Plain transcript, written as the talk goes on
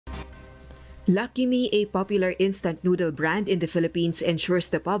Lucky Me, a popular instant noodle brand in the Philippines, ensures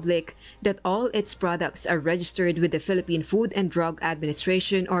the public that all its products are registered with the Philippine Food and Drug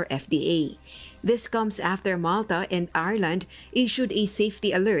Administration or FDA. This comes after Malta and Ireland issued a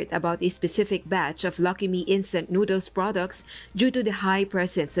safety alert about a specific batch of Lucky Me instant noodles products due to the high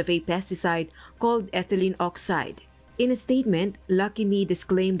presence of a pesticide called ethylene oxide. In a statement, Lucky Me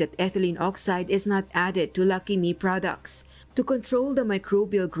disclaimed that ethylene oxide is not added to Lucky Me products. To control the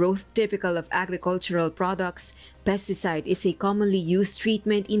microbial growth typical of agricultural products, pesticide is a commonly used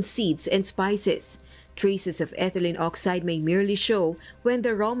treatment in seeds and spices. Traces of ethylene oxide may merely show when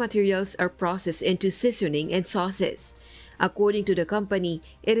the raw materials are processed into seasoning and sauces. According to the company,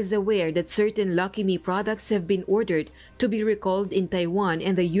 it is aware that certain Lucky Me products have been ordered to be recalled in Taiwan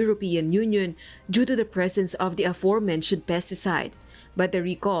and the European Union due to the presence of the aforementioned pesticide. But the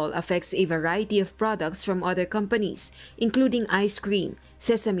recall affects a variety of products from other companies, including ice cream,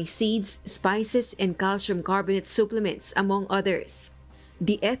 sesame seeds, spices, and calcium carbonate supplements, among others.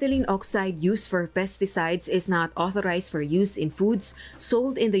 The ethylene oxide used for pesticides is not authorized for use in foods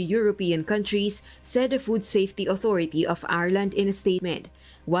sold in the European countries, said the Food Safety Authority of Ireland in a statement.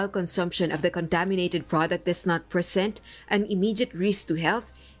 While consumption of the contaminated product does not present an immediate risk to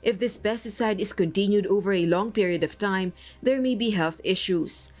health, if this pesticide is continued over a long period of time, there may be health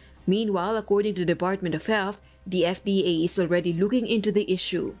issues. Meanwhile, according to the Department of Health, the FDA is already looking into the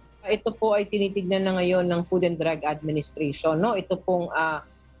issue. Ito po ay tinitignan na ngayon ng Food and Drug Administration. No? Ito pong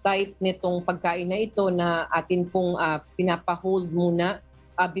type nitong pagkain na ito na atin pong pinapahold muna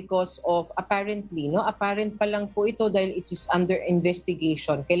because of apparently, no? Apparent pa lang po ito dahil it is under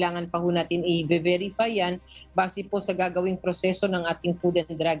investigation. Kailangan pa ho natin i-verify yan base po sa gagawing proseso ng ating Food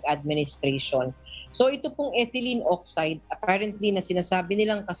and Drug Administration. So ito pong ethylene oxide, apparently na sinasabi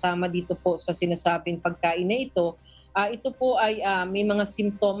nilang kasama dito po sa sinasabing pagkain na ito po ay may mga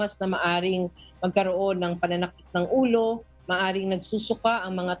simptomas na maaring magkaroon ng pananakit ng ulo, maaring nagsusuka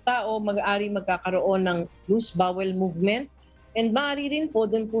ang mga tao, maaring magkakaroon ng loose bowel movement, and maaari rin po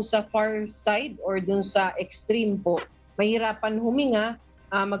dun po sa far side or dun sa extreme po, mahirapan huminga,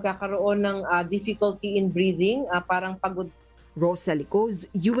 magkakaroon ng difficulty in breathing, parang pagod. Rosa Licoz,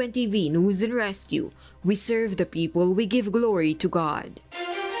 UNTV News and Rescue. We serve the people, we give glory to God.